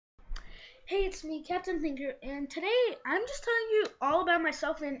Hey, it's me, Captain Thinker, and today I'm just telling you all about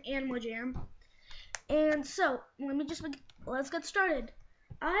myself in Animal Jam. And so, let's get started.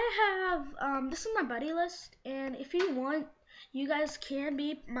 I have this is my buddy list, and if you want, you guys can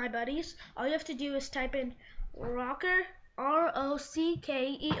be my buddies. All you have to do is type in Rocker Rocker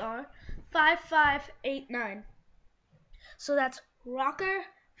 5589. So that's Rocker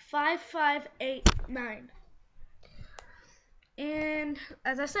 5589. And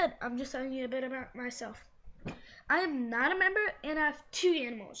as I said, I'm just telling you a bit about myself. I am not a member, and I have two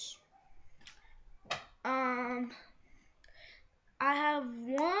animals. Um, I have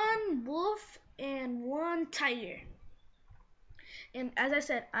one wolf and one tiger. And as I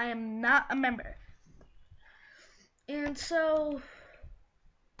said, I am not a member. And so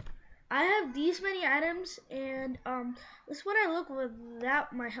I have these many items, and this is what I look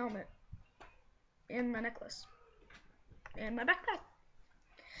without my helmet and my necklace and my backpack.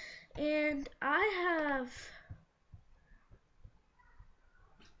 And I have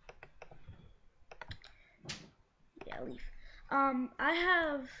leaf. I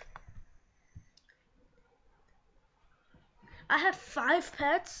have 5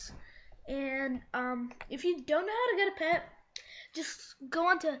 pets, and if you don't know how to get a pet, just go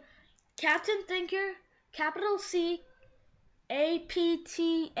on to Captain Thinker, capital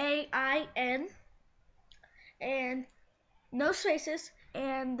CAPTAIN, and no spaces,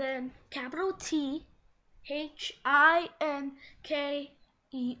 and then capital THINKER.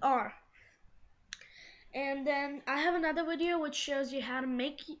 And then I have another video which shows you how to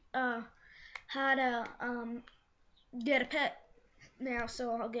get a pet now.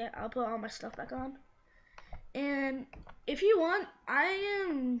 So I'll put all my stuff back on. And if you want, I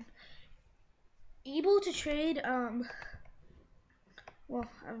am able to trade well,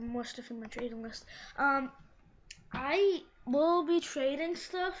 I have more stuff in my trading list. I will be trading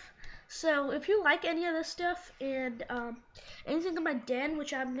stuff. So if you like any of this stuff and anything in my den,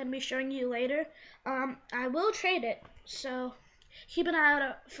 which I'm going to be showing you later, I will trade it. So keep an eye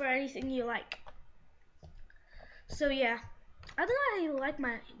out for anything you like. So yeah, I think I like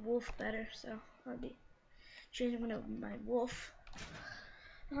my wolf better, so I'll be changing to my wolf.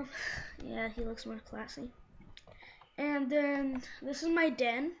 Yeah, he looks more classy. And then this is my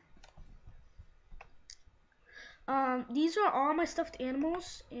den. These are all my stuffed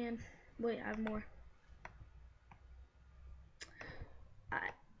animals, and wait, I have more.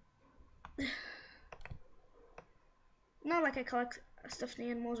 Not like I collect stuffed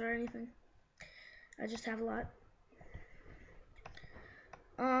animals or anything. I just have a lot.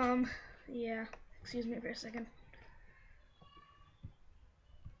 Yeah. Excuse me for a second.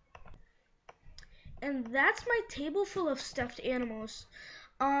 And that's my table full of stuffed animals.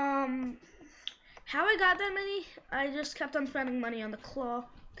 How I got that many? I just kept on spending money on the claw.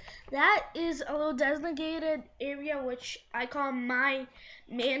 That is a little designated area which I call my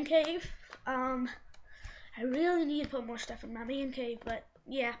man cave. I really need to put more stuff in my man cave, but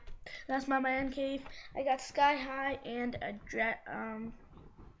yeah, that's my man cave. I got sky high and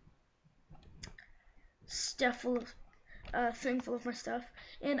a thing full of my stuff.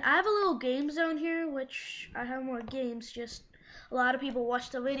 And I have a little game zone here, which I have more games. Just a lot of people watch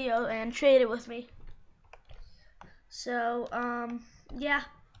the video and trade it with me. So yeah.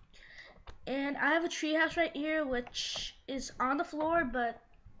 And I have a treehouse right here, which is on the floor, but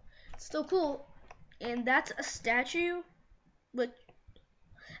it's still cool. And that's a statue, which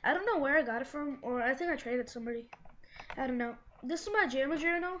I don't know where I got it from, or I think I traded somebody. I don't know. This is my JAMA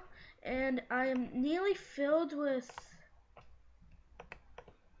journal, and I am nearly filled with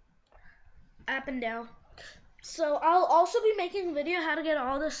up and down. So I'll also be making a video how to get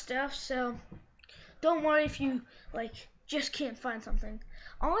all this stuff, so don't worry if you just can't find something.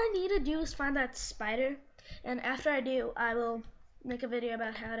 All I need to do is find that spider, and after I do, I will make a video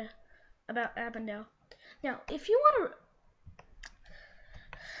about about Appendale. Now, if you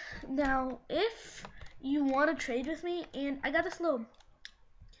want to trade with me, and I got this little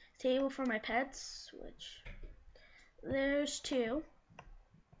table for my pets, which there's 2.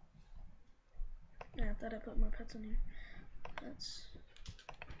 Yeah, I thought I put my pets in here. Pets.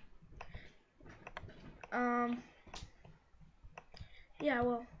 Yeah,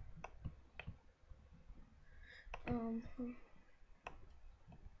 well.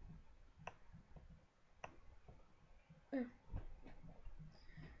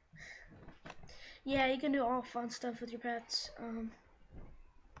 Yeah, you can do all fun stuff with your pets.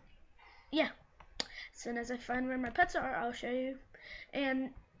 Yeah. As soon as I find where my pets are, I'll show you.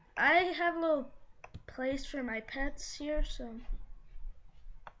 And I have a little place for my pets here, so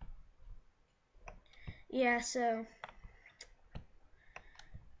yeah, so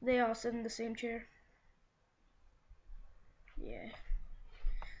they all sit in the same chair. Yeah.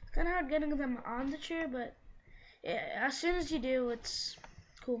 It's kind of hard getting them on the chair, but yeah, as soon as you do, it's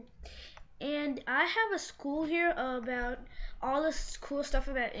cool. And I have a school here about all this cool stuff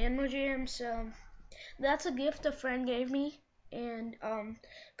about Animal Jam, so that's a gift a friend gave me, and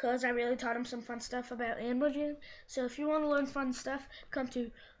cause I really taught him some fun stuff about Animal Jam. So if you want to learn fun stuff, come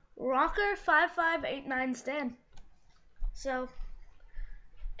to Rocker 5589 Stand. So,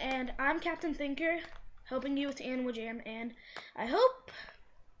 and I'm Captain Thinker, helping you with Animal Jam, and I hope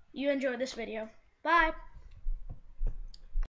you enjoyed this video. Bye.